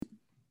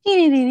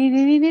Batman.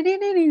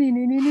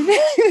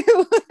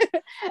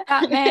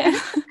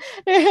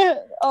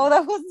 Oh,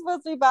 that wasn't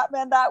supposed to be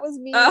Batman. That was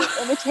me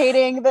Oh.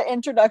 imitating the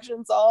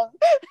introduction song.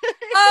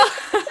 Oh.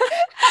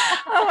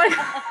 Oh my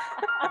God.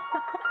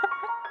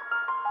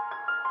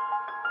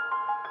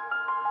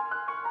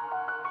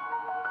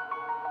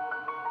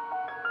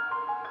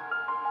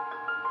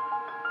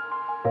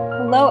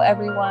 Hello,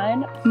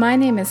 everyone. My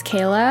name is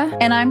Kayla.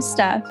 And I'm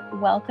Steph.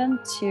 Welcome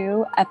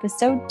to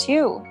episode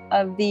 2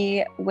 of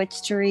the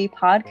Witchery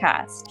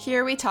podcast.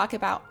 Here we talk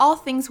about all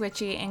things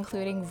witchy,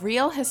 including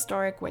real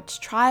historic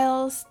witch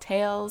trials,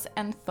 tales,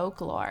 and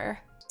folklore.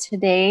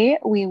 Today,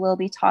 we will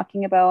be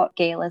talking about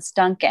Geillis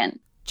Duncan.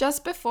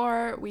 Just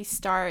before we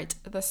start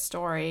the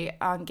story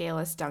on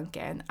Geillis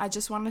Duncan, I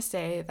just want to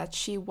say that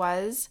she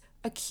was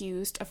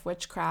accused of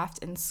witchcraft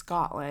in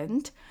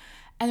Scotland.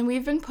 And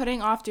we've been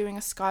putting off doing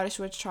a Scottish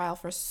witch trial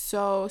for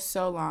so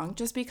long,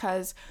 just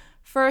because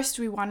first,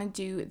 we want to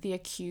do the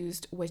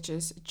accused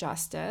witches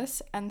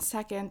justice, and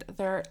second,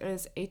 there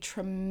is a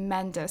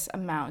tremendous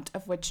amount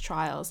of witch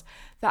trials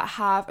that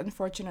have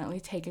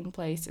unfortunately taken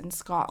place in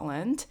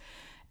Scotland.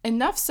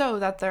 Enough so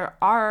that there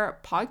are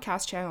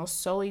podcast channels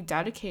solely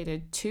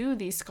dedicated to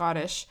these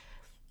Scottish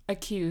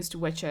accused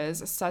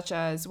witches, such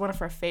as one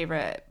of our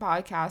favorite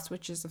podcasts,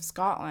 Witches of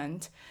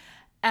Scotland.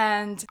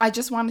 And I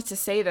just wanted to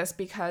say this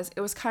because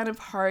it was kind of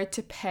hard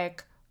to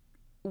pick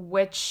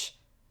which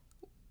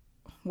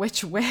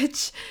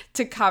witch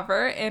to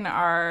cover in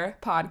our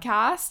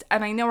podcast.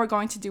 And I know we're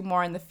going to do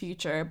more in the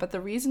future, but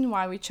the reason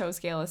why we chose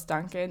Geillis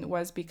Duncan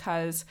was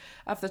because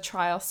of the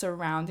trial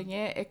surrounding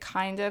it. It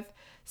kind of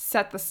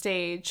set the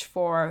stage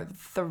for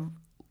the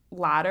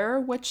latter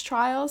witch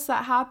trials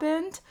that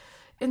happened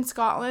in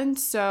Scotland.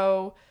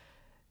 So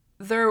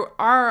there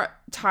are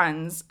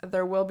tons.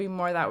 There will be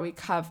more that we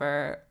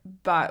cover,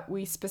 but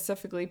we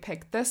specifically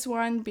picked this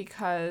one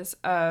because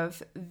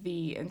of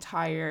the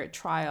entire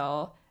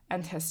trial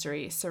and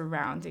history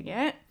surrounding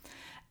it.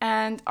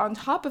 And on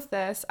top of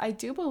this, I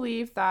do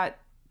believe that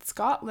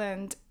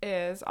Scotland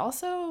is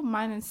also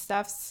mine and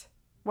Steph's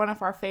one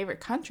of our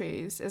favorite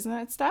countries, isn't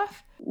it,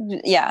 Steph?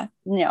 Yeah,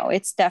 no,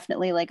 it's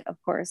definitely, like,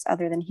 of course,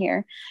 other than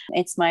here,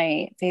 it's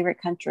my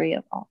favorite country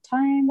of all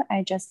time.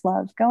 I just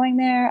love going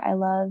there. I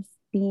love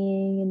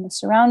being in the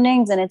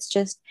surroundings, and it's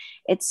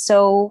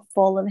so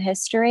full of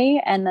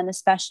history. And then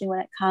especially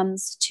when it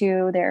comes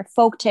to their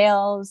folk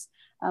tales,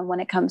 when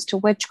it comes to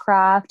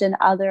witchcraft and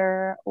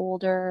other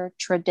older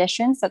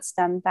traditions that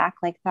stem back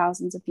like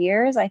thousands of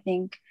years, I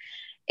think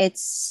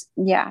it's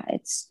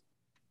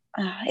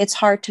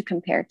hard to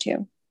compare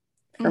to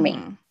for me.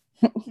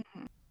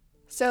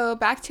 So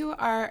back to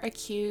our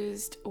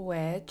accused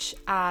witch.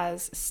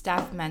 As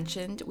Steph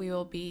mentioned, we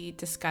will be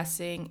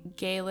discussing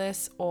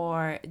Geillis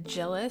or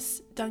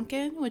Gillis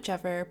Duncan,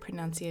 whichever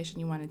pronunciation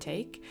you want to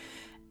take.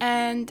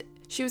 And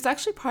she was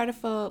actually part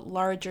of a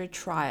larger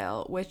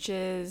trial, which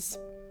is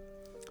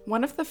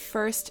one of the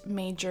first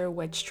major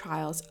witch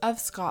trials of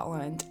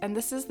Scotland. And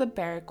this is the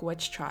Berwick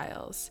Witch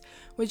Trials,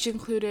 which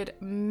included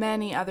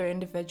many other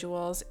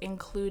individuals,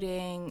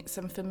 including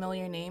some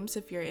familiar names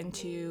if you're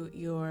into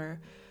your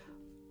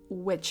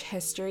witch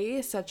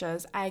history, such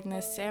as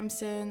Agnes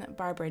Sampson,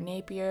 Barbara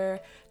Napier,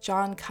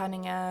 John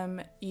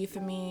Cunningham,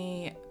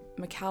 Euphemie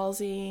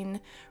McAlzine,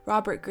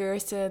 Robert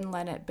Grierson,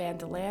 Leonard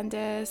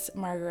Bandelandis,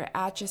 Margaret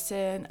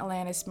Atchison,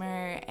 Alanis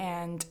Muir,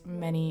 and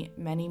many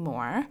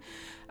more.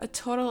 A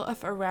total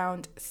of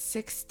around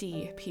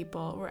 60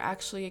 people were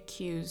actually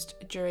accused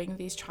during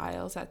these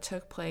trials that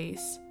took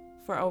place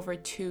for over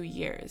 2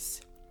 years.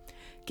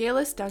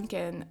 Geillis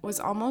Duncan was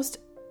almost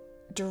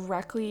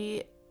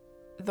directly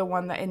the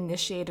one that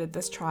initiated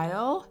this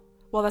trial.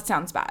 Well, that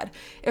sounds bad.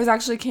 It was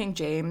actually King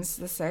James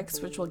VI,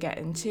 which we'll get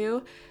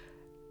into,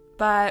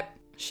 but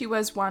she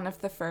was one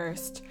of the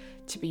first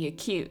to be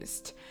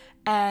accused.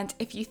 And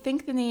if you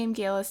think the name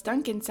Geillis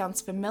Duncan sounds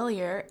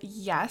familiar,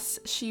 yes,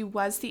 she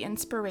was the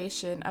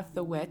inspiration of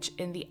the witch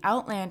in the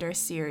Outlander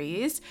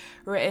series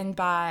written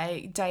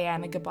by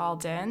Diana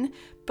Gabaldon,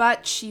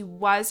 but she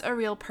was a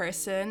real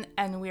person,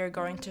 and we are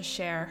going to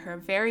share her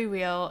very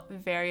real,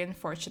 very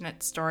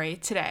unfortunate story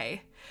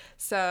today.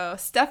 So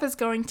Steph is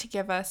going to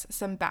give us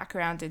some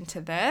background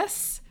into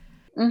this.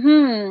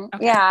 Okay.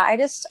 Yeah, I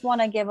just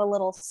want to give a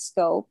little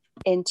scope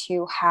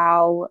into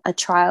how a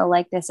trial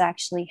like this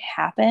actually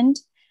happened.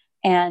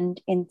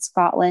 And in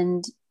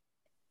Scotland,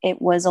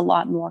 it was a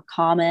lot more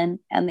common,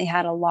 and they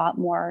had a lot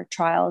more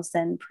trials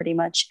than pretty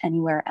much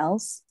anywhere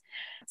else.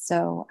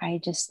 So I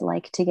just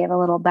like to give a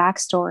little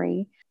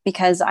backstory,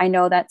 because I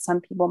know that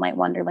some people might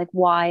wonder, like,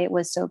 why it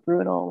was so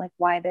brutal, like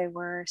why there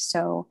were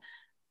so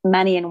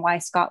many, and why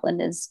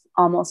Scotland is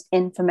almost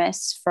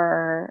infamous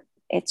for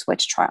its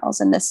witch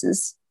trials. And this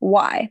is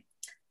why.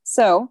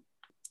 So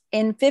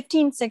in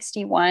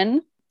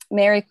 1561,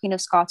 Mary, Queen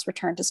of Scots,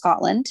 returned to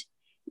Scotland.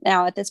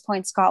 Now, at this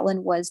point,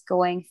 Scotland was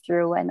going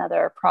through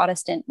another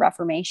Protestant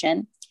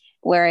Reformation,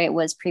 where it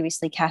was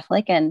previously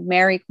Catholic, and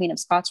Mary, Queen of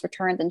Scots,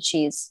 returned, and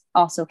she's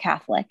also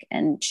Catholic,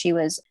 and she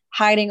was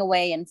hiding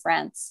away in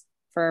France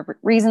for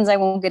reasons I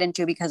won't get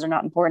into because they're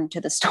not important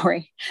to the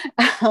story.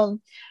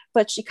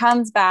 But she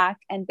comes back,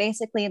 and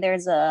basically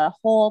there's a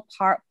whole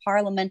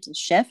parliamental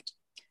shift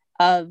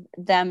of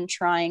them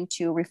trying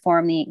to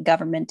reform the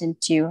government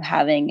into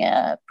having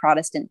a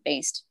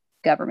Protestant-based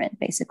government,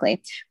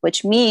 basically,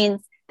 which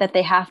means that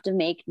they have to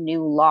make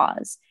new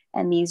laws.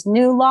 And these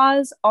new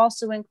laws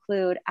also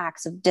include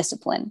acts of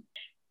discipline.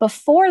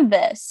 Before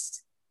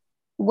this,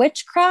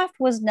 witchcraft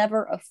was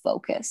never a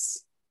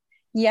focus.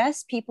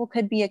 Yes, people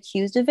could be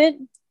accused of it,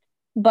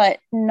 but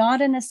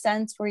not in a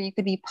sense where you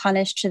could be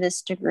punished to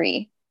this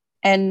degree,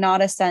 and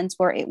not a sense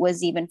where it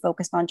was even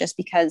focused on, just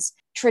because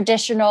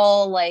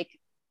traditional like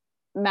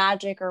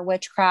magic or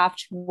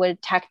witchcraft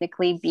would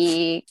technically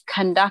be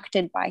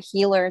conducted by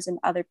healers and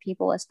other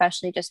people,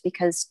 especially just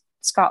because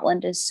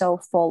Scotland is so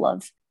full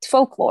of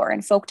folklore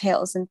and folk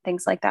tales and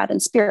things like that,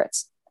 and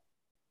spirits.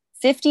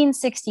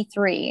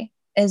 1563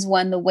 is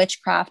when the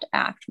Witchcraft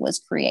Act was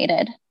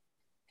created.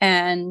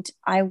 And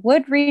I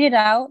would read it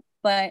out,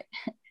 but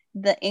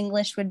the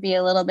English would be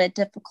a little bit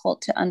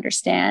difficult to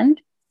understand.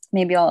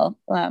 Maybe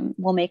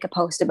we'll make a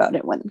post about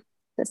it when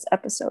this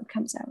episode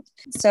comes out.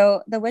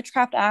 So the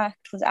Witchcraft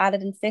Act was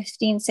added in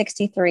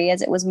 1563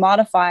 as it was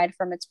modified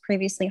from its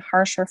previously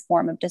harsher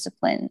form of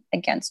discipline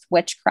against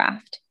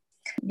witchcraft,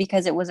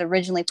 because it was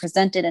originally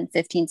presented in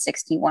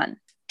 1561.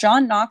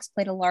 John Knox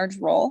played a large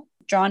role.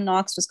 John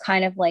Knox was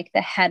kind of like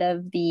the head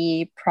of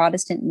the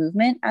Protestant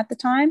movement at the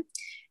time,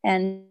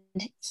 and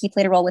he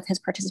played a role with his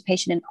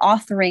participation in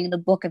authoring the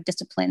Book of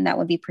Discipline that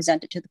would be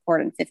presented to the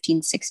court in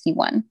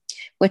 1561,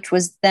 which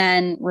was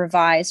then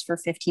revised for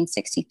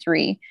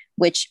 1563,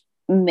 which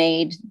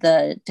made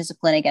the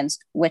discipline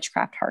against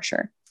witchcraft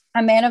harsher.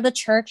 A man of the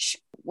church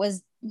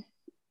was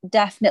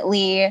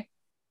definitely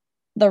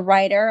the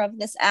writer of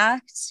this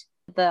act.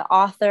 The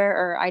author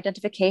or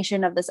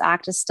identification of this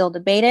act is still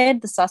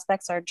debated. The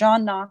suspects are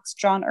John Knox,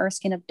 John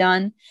Erskine of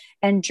Dun,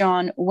 and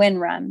John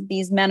Winram.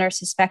 These men are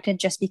suspected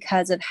just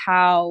because of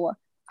how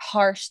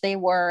harsh they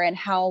were and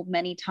how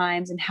many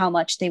times and how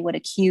much they would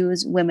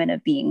accuse women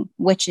of being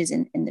witches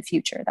in the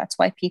future. That's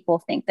why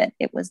people think that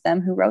it was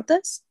them who wrote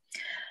this.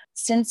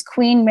 Since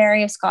Queen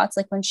Mary of Scots,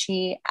 like when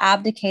she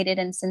abdicated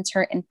and since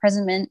her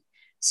imprisonment,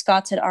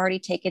 Scots had already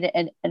taken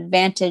an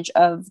advantage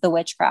of the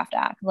Witchcraft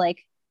Act.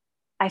 Like,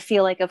 I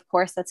feel like, of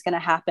course, that's going to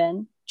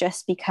happen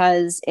just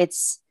because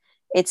it's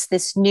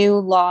this new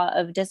law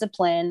of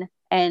discipline,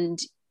 and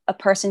a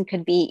person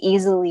could be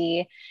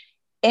easily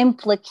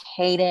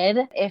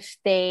implicated if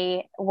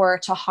they were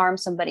to harm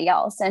somebody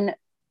else. And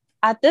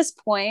at this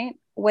point,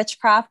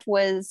 witchcraft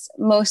was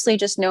mostly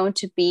just known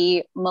to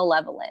be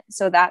malevolent.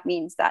 So that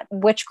means that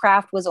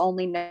witchcraft was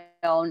only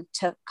known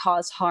to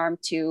cause harm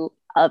to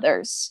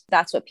others.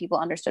 That's what people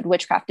understood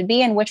witchcraft to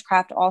be. And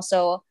witchcraft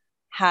also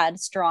had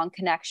strong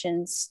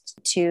connections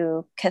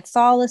to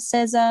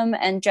Catholicism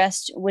and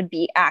just would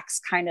be acts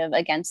kind of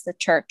against the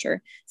church,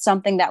 or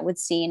something that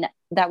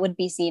would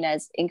be seen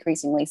as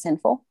increasingly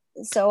sinful.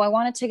 So I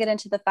wanted to get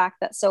into the fact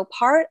that, so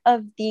part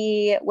of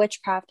the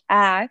Witchcraft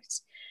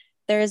Act,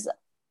 there's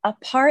a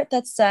part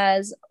that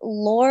says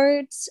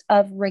lords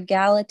of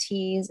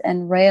regalities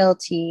and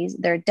royalties,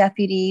 their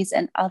deputies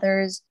and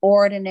others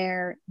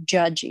ordinary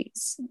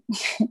judges.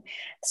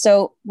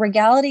 So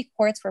regality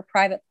courts were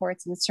private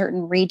courts in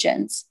certain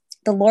regions,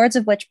 the lords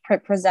of which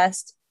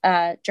possessed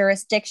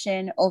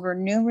jurisdiction over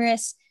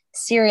numerous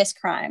serious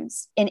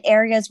crimes. In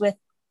areas with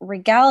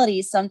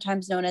regalities,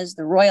 sometimes known as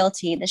the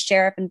royalty, the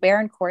sheriff and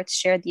baron courts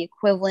shared the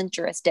equivalent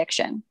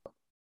jurisdiction.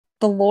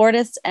 The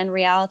lords and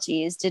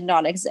realities did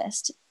not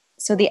exist.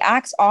 So the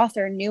Act's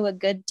author knew a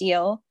good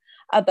deal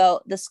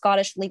about the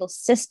Scottish legal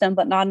system,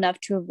 but not enough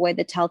to avoid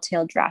the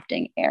telltale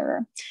drafting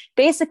error.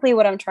 Basically,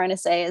 what I'm trying to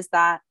say is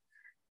that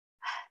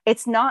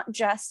it's not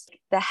just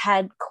the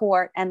head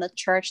court and the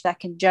church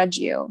that can judge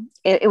you.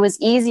 It was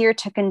easier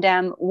to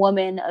condemn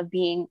women of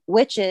being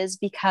witches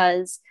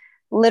because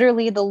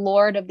literally the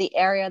lord of the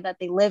area that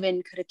they live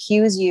in could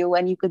accuse you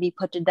and you could be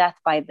put to death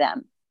by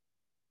them.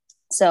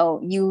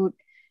 So you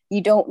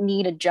don't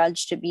need a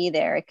judge to be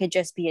there. It could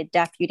just be a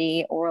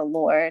deputy or a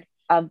lord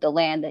of the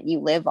land that you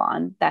live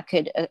on that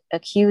could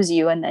accuse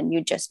you, and then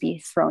you'd just be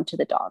thrown to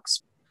the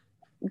dogs.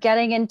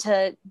 Getting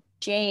into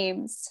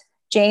James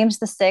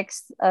VI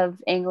of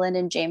England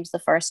and James I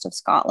of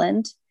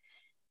Scotland.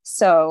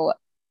 So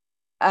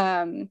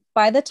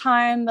by the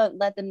time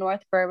that the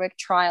North Berwick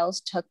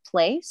trials took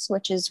place,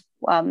 which is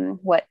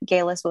what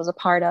Geillis was a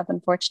part of,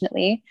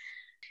 unfortunately,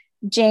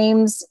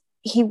 James,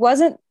 he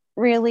wasn't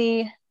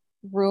really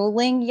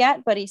ruling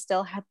yet, but he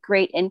still had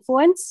great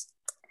influence.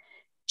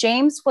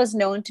 James was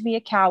known to be a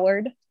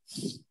coward.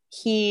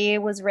 He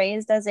was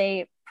raised as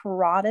a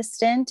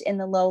Protestant in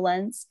the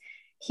Lowlands.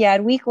 He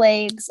had weak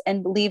legs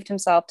and believed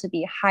himself to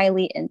be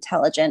highly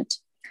intelligent.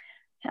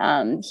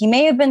 He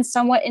may have been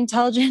somewhat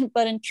intelligent,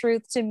 but in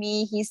truth, to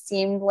me, he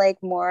seemed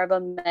like more of a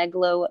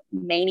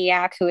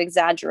megalomaniac who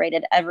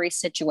exaggerated every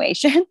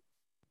situation.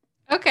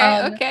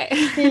 Okay.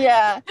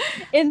 Yeah.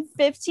 In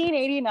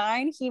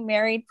 1589, he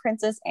married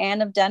Princess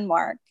Anne of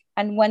Denmark.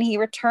 And when he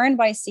returned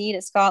by sea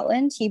to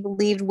Scotland, he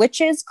believed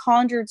witches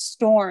conjured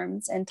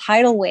storms and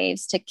tidal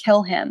waves to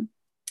kill him.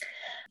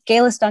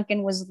 Galus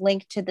Duncan was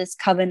linked to this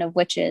coven of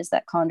witches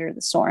that conjure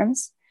the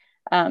storms.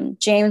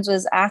 James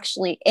was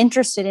actually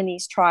interested in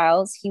these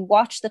trials. He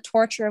watched the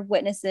torture of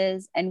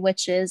witnesses and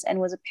witches and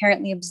was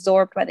apparently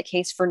absorbed by the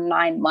case for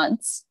 9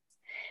 months.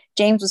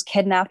 James was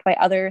kidnapped by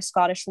other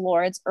Scottish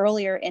lords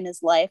earlier in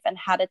his life and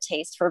had a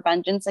taste for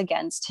vengeance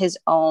against his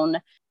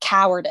own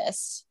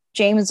cowardice.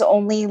 James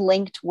only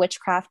linked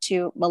witchcraft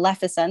to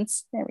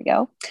maleficence, there we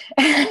go,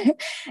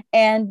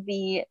 and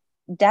the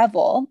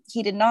devil.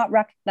 He did not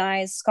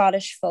recognize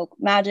Scottish folk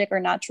magic or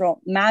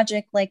natural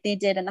magic like they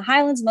did in the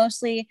Highlands,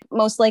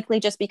 most likely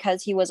just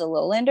because he was a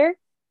lowlander.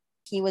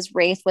 He was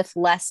raised with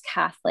less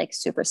Catholic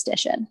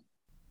superstition.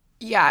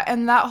 Yeah,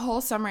 and that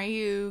whole summary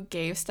you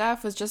gave,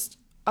 Steph, was just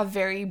a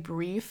very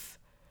brief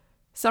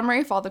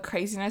summary of all the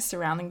craziness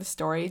surrounding the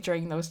story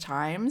during those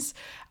times.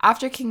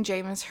 After King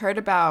James heard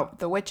about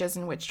the witches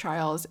and witch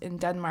trials in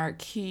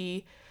Denmark,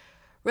 he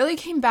really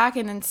came back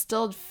and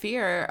instilled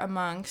fear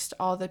amongst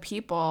all the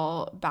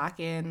people back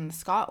in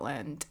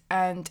Scotland.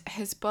 And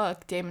his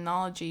book,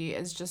 Daemonology,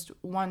 is just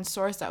one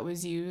source that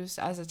was used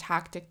as a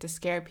tactic to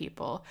scare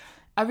people.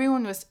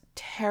 Everyone was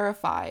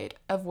terrified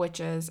of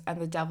witches and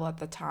the devil at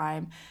the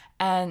time,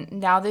 and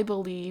now they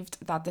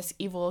believed that this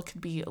evil could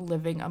be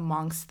living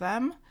amongst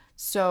them.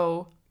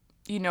 So,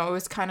 it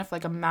was kind of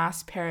like a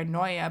mass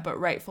paranoia, but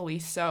rightfully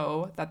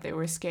so, that they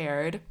were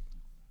scared.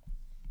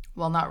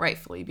 Well, not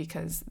rightfully,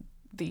 because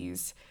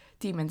these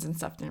demons and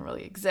stuff didn't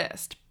really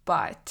exist,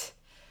 but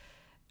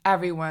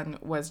everyone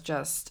was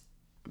just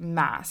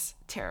mass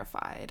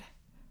terrified.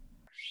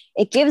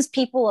 It gives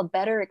people a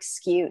better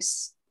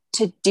excuse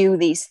to do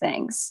these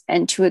things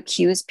and to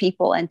accuse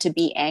people and to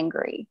be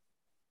angry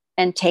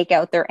and take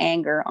out their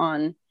anger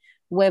on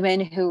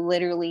women who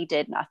literally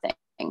did nothing,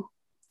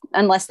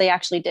 unless they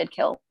actually did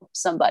kill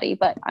somebody,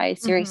 but I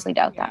seriously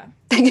doubt that.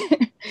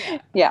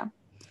 Yeah.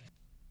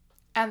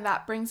 And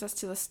that brings us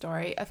to the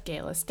story of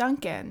Galus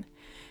Duncan.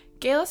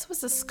 Galus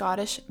was a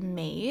Scottish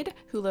maid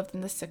who lived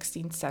in the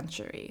 16th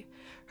century.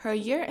 Her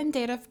year and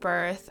date of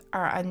birth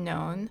are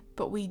unknown,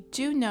 but we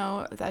do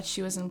know that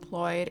she was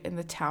employed in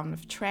the town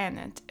of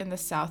Tranent in the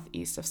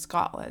southeast of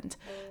Scotland.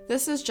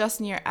 This is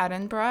just near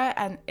Edinburgh,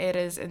 and it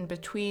is in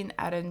between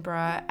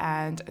Edinburgh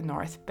and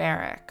North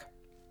Berwick.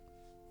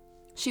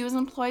 She was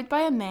employed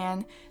by a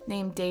man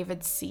named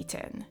David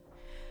Seaton.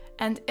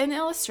 And in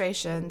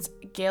illustrations,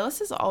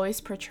 Galus is always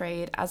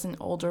portrayed as an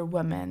older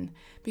woman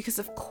because,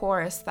 of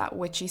course, that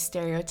witchy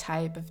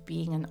stereotype of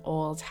being an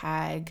old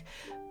hag.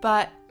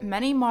 But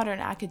many modern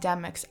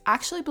academics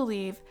actually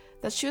believe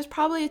that she was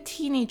probably a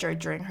teenager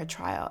during her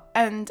trial,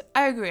 and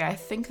I agree, I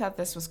think that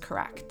this was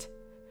correct.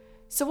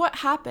 So what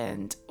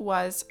happened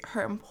was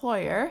her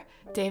employer,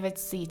 David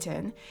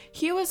Seaton,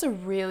 he was a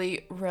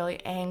really,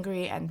 really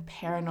angry and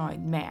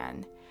paranoid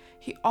man.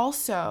 He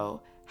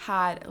also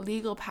had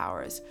legal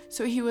powers,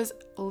 so he was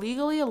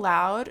legally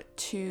allowed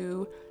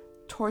to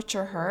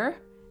torture her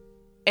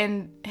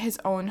in his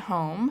own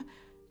home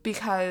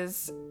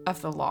because of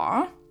the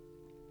law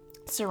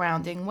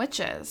surrounding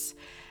witches.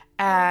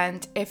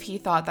 And if he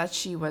thought that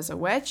she was a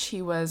witch,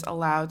 he was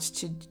allowed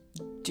to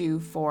do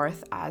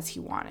forth as he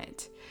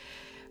wanted.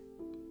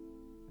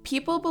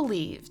 People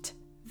believed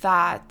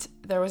that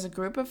there was a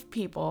group of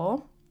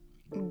people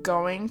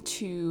going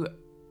to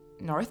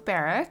North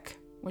Berwick,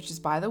 which is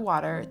by the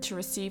water, to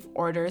receive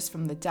orders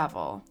from the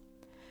devil.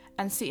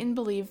 And Seaton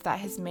believed that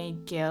his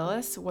maid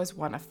Galus was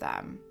one of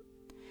them.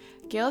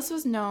 Galus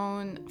was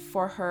known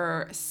for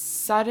her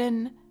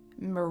sudden,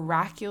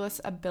 miraculous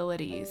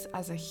abilities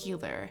as a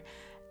healer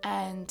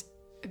and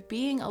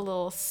being a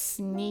little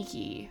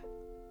sneaky,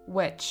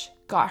 which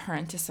got her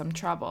into some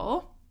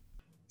trouble.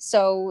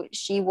 So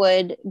she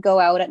would go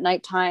out at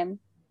nighttime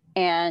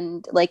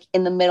and like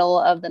in the middle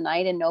of the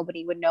night, and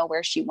nobody would know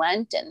where she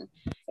went. And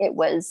it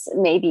was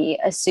maybe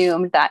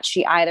assumed that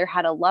she either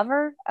had a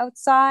lover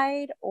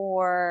outside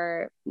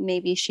or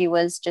maybe she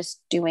was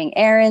just doing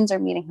errands or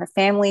meeting her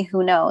family,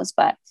 who knows.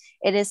 But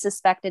it is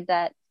suspected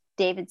that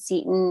David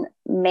Seaton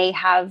may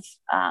have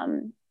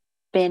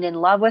been in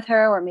love with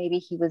her, or maybe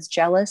he was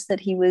jealous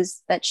that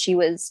she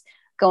was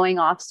going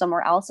off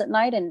somewhere else at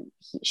night and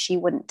she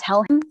wouldn't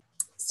tell him.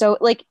 So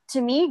like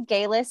to me,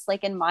 Galus,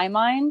 like in my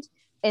mind,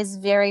 is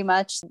very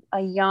much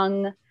a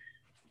young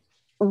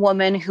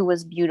woman who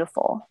was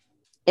beautiful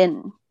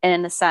in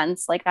a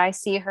sense. Like I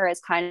see her as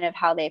kind of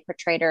how they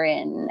portrayed her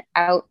in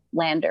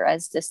Outlander,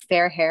 as this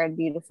fair-haired,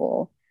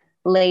 beautiful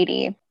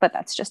lady. But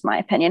that's just my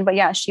opinion. But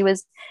yeah, she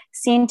was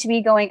seen to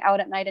be going out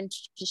at night, and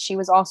she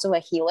was also a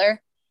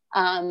healer.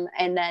 And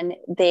then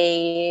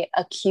they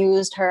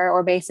accused her,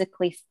 or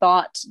basically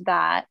thought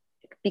that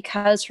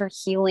because her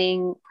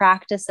healing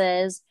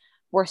practices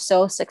were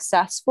so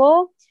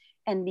successful,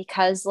 and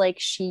because like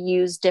she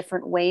used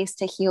different ways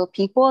to heal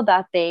people,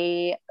 that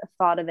they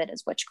thought of it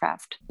as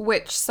witchcraft.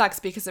 Which sucks,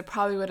 because it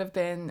probably would have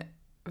been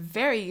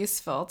very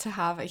useful to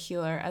have a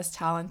healer as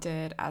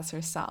talented as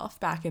herself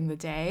back in the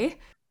day.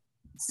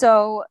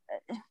 So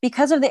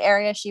because of the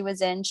area she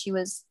was in, she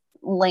was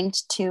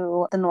linked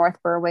to the North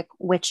Berwick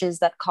witches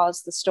that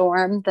caused the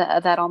storm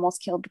that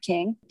almost killed the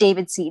king.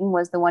 David Seaton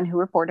was the one who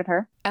reported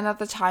her. And at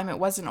the time, it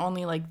wasn't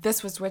only like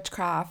this was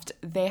witchcraft,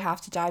 they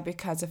have to die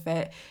because of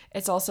it.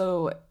 It's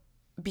also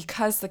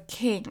because the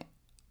king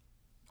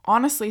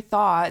honestly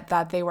thought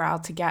that they were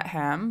out to get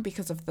him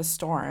because of the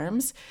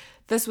storms.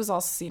 This was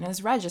also seen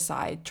as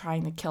regicide,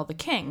 trying to kill the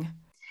king.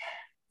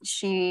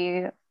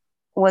 She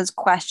was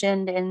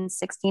questioned in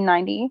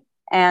 1690,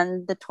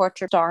 and the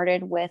torture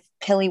started with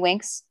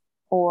pillywinks,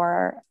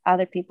 or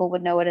other people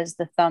would know it as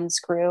the thumb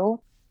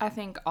screw. I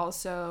think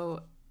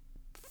also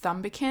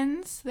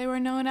thumbikins, they were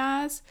known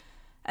as.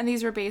 And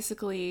these were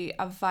basically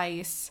a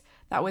vice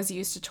that was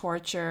used to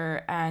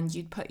torture, and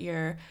you'd put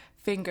your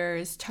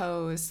fingers,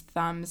 toes,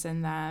 thumbs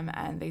in them,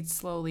 and they'd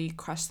slowly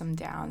crush them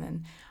down.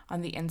 And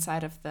on the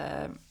inside of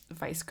the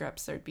vice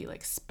grips, there'd be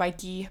like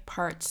spiky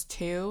parts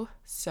too.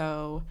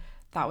 So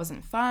that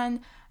wasn't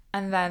fun.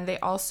 And then they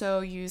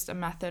also used a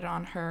method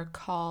on her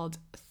called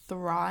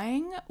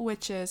thrawing,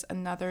 which is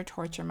another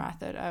torture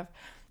method of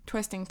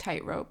twisting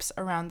tight ropes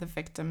around the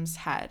victim's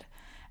head.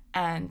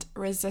 And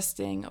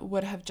resisting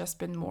would have just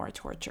been more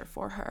torture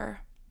for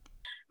her.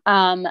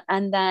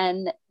 And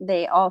then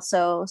they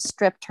also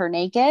stripped her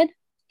naked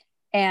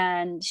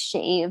and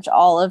shaved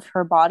all of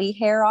her body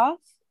hair off,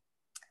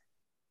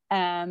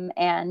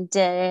 and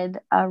did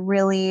a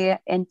really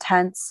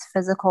intense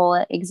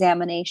physical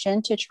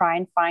examination to try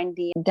and find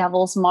the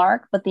devil's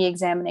mark. But the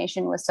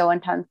examination was so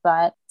intense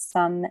that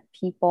some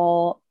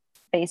people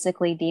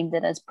basically deemed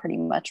it as pretty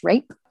much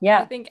rape.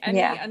 Yeah. I think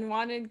any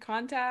unwanted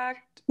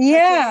contact.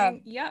 Yeah.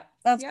 Touching, yep.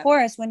 Of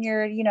course, when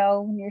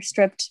you're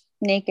stripped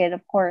naked,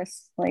 of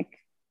course, like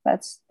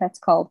that's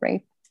called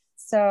rape.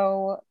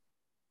 So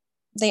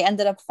they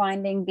ended up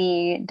finding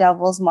the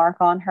devil's mark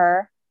on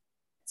her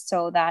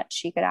so that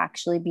she could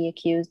actually be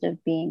accused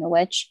of being a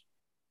witch.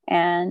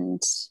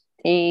 And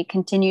they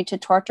continued to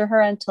torture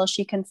her until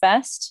she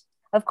confessed.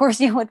 Of course,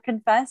 you would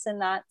confess in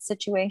that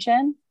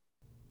situation.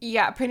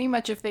 Yeah, pretty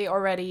much if they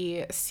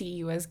already see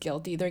you as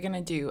guilty, they're going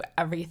to do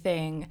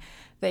everything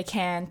they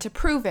can to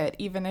prove it,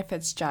 even if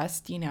it's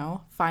just,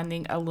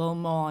 finding a little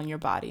mole on your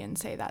body and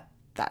say that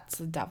that's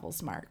the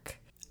devil's mark.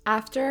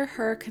 After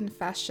her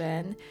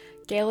confession,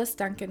 Geillis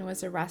Duncan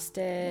was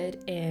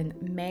arrested in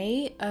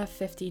May of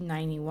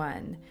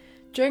 1591.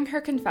 During her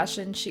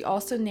confession, she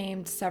also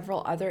named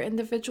several other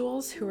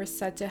individuals who were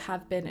said to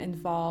have been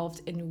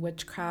involved in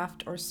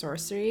witchcraft or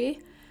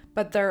sorcery,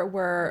 but there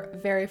were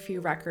very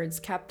few records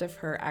kept of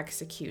her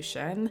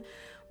execution.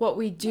 What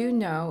we do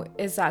know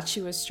is that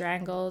she was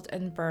strangled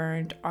and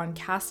burned on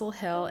Castle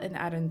Hill in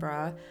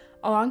Edinburgh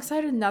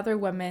alongside another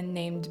woman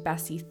named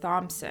Bessie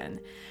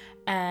Thompson,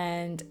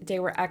 and they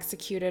were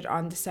executed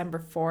on December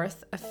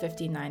 4th of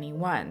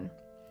 1591.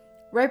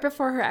 Right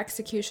before her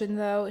execution,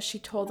 though, she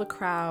told the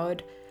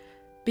crowd,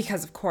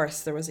 because of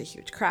course there was a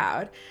huge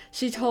crowd,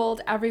 she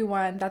told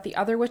everyone that the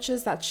other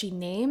witches that she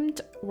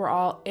named were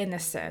all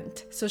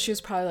innocent. So she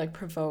was probably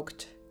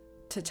provoked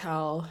to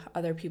tell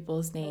other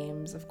people's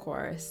names, of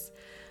course.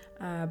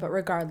 But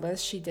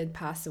regardless, she did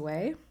pass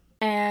away.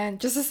 And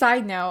just a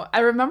side note,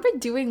 I remember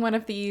doing one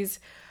of these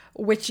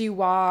witchy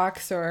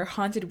walks or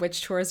haunted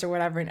witch tours or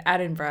whatever in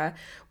Edinburgh,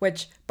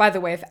 which, by the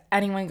way, if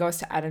anyone goes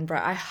to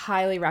Edinburgh, I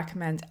highly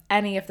recommend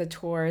any of the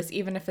tours,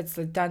 even if it's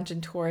the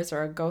dungeon tours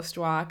or a ghost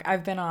walk.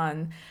 I've been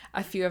on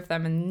a few of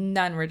them and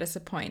none were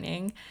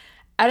disappointing.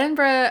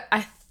 Edinburgh,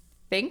 I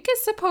think,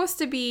 is supposed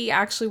to be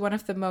actually one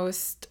of the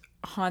most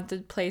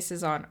haunted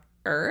places on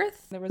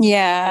earth. There was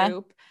a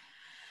group,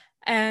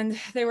 and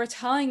they were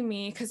telling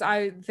me, because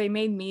they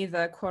made me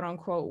the quote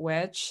unquote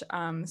witch.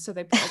 So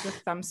they put the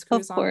thumb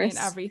screws on me and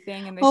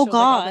everything, and they showed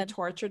all the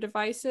torture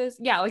devices.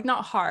 Yeah,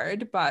 not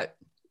hard, but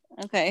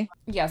okay.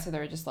 Yeah, so they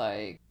were just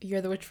like,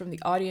 you're the witch from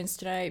the audience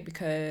tonight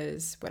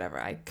because whatever,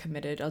 I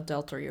committed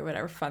adultery or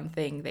whatever fun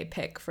thing they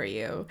pick for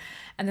you.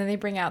 And then they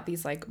bring out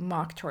these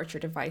mock torture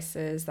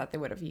devices that they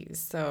would have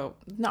used. So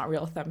not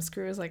real thumb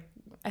screws, like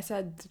I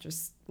said,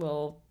 just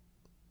little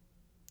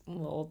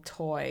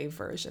toy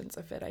versions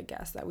of it, I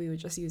guess, that we would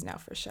just use now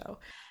for show.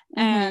 Mm-hmm.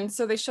 And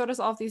so they showed us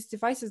all of these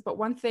devices, but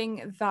one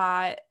thing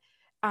that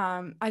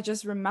I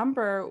just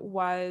remember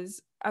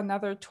was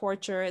another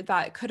torture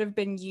that could have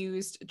been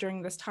used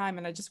during this time,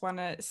 and I just want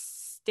to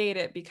state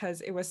it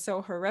because it was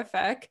so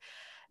horrific.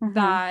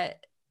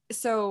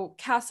 So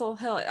Castle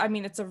Hill, I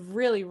mean, it's a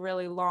really,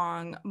 really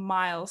long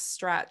mile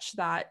stretch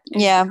that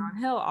is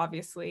downhill,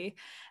 obviously.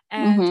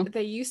 And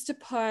they used to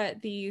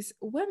put these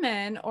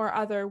women or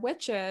other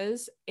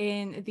witches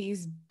in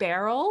these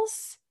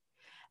barrels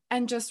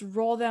and just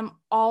roll them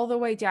all the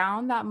way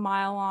down that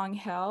mile-long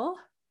hill.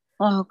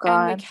 Oh,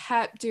 God. And they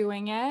kept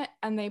doing it,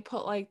 and they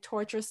put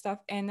torture stuff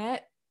in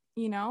it,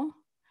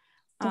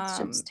 That's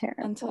just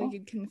terrible. until you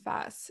could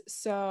confess.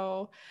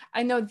 So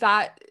I know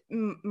that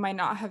might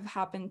not have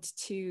happened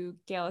to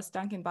Geillis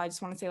Duncan, but I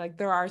just want to say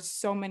there are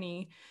so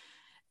many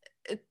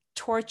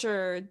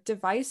torture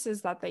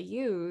devices that they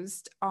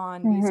used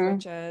on these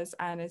witches,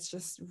 and it's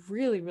just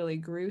really, really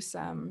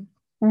gruesome.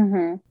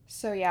 Mm-hmm.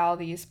 So yeah, all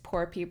these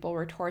poor people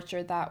were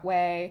tortured that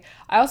way.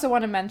 I also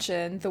want to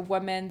mention the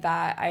woman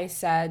that I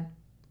said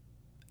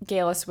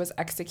Geillis was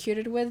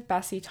executed with,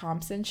 Bessie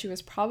Thompson. She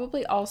was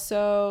probably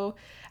also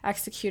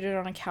executed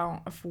on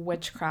account of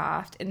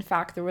witchcraft. In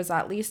fact, there was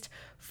at least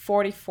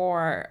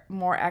 44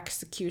 more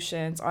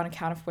executions on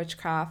account of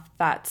witchcraft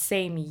that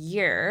same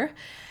year.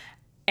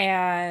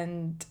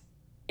 And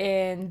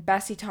in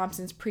Bessie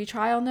Thompson's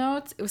pretrial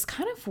notes, it was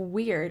kind of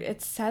weird.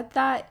 It said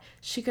that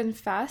she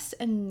confessed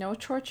and no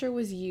torture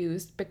was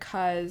used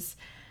because,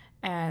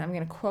 and I'm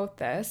going to quote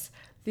this,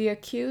 the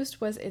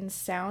accused was in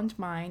sound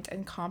mind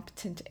and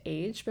competent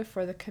age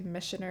before the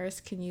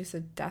commissioners can use a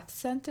death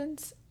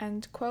sentence,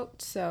 end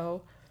quote.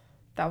 So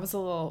that was a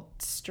little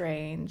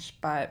strange,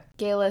 but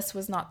Geillis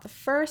was not the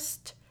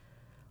first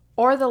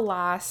or the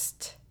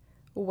last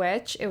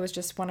witch. It was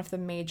just one of the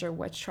major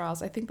witch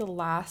trials. I think the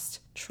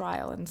last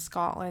trial in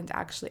Scotland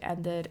actually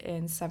ended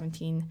in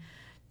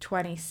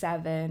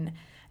 1727.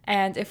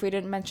 And if we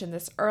didn't mention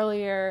this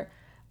earlier,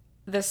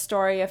 the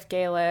story of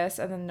Geillis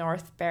and the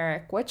North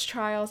Berwick witch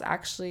trials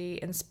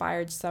actually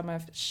inspired some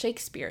of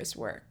Shakespeare's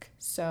work.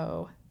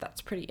 So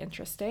that's pretty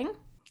interesting.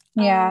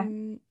 Yeah.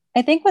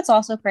 I think what's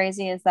also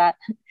crazy is that,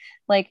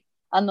 like,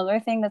 another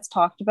thing that's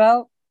talked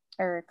about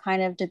or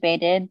kind of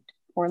debated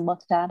or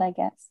looked at, I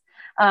guess,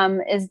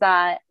 is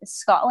that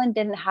Scotland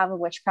didn't have a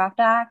Witchcraft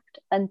Act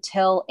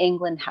until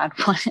England had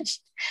one.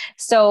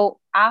 So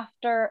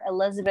after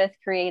Elizabeth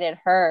created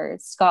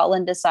hers,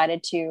 Scotland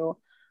decided to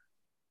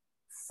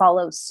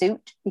follow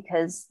suit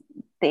because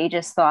they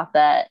just thought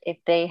that if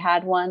they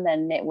had one,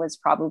 then it was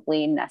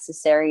probably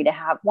necessary to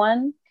have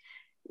one.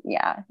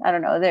 Yeah, I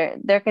don't know.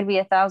 There could be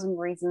 1,000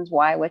 reasons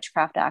why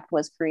Witchcraft Act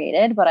was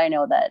created, but I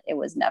know that it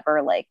was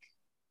never like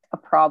a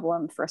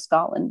problem for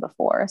Scotland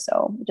before.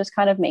 So it just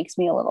kind of makes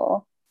me a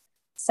little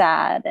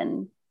sad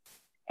and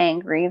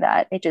angry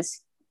that it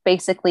just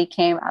basically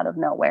came out of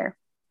nowhere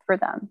for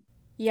them.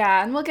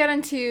 Yeah, and we'll get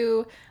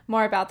into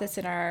more about this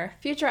in our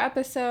future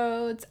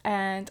episodes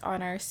and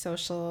on our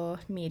social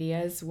media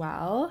as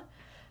well.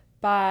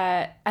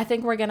 But I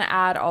think we're going to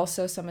add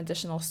also some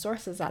additional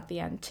sources at the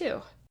end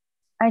too.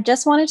 I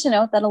just wanted to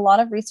note that a lot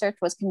of research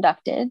was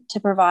conducted to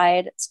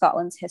provide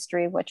Scotland's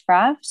history of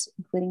witchcraft,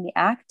 including the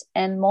Act,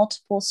 and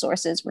multiple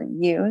sources were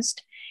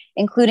used,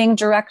 including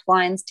direct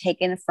lines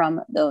taken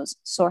from those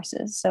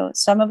sources. So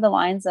some of the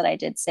lines that I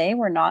did say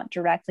were not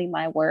directly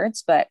my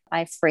words, but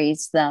I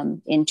phrased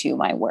them into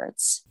my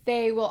words.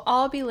 They will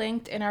all be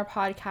linked in our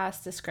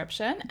podcast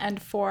description.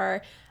 And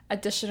for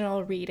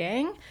additional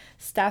reading,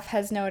 Steph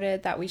has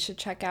noted that we should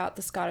check out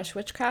The Scottish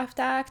Witchcraft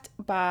Act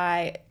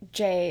by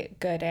J.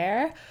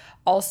 Goodare.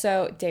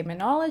 Also,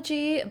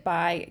 Daemonology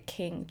by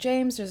King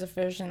James. There's a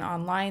version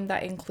online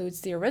that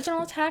includes the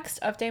original text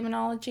of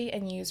Daemonology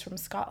and Used from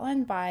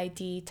Scotland by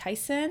D.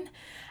 Tyson.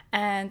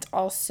 And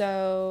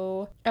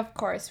also, of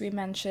course, we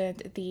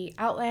mentioned the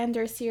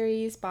Outlander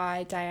series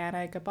by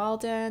Diana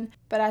Gabaldon.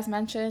 But as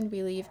mentioned,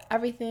 we leave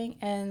everything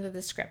in the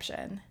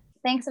description.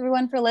 Thanks,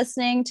 everyone, for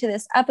listening to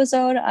this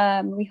episode.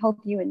 We hope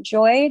you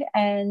enjoyed,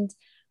 and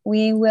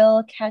we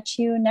will catch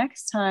you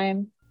next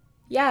time.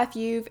 Yeah, if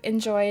you've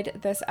enjoyed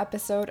this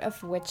episode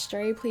of Witch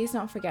Story, please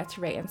don't forget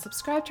to rate and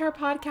subscribe to our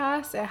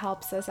podcast. It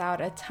helps us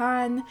out a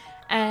ton.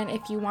 And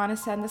if you want to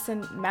send us a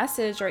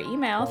message or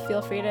email,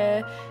 feel free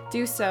to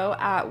do so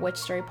at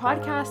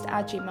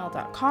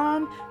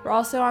witchstorypodcast@gmail.com. We're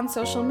also on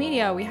social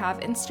media. We have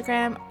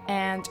Instagram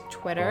and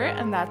Twitter,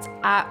 and that's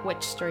at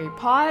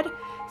witchstorypod.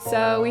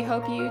 So we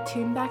hope you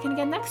tune back in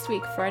again next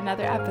week for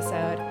another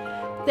episode.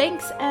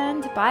 Thanks,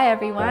 and bye,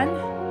 everyone.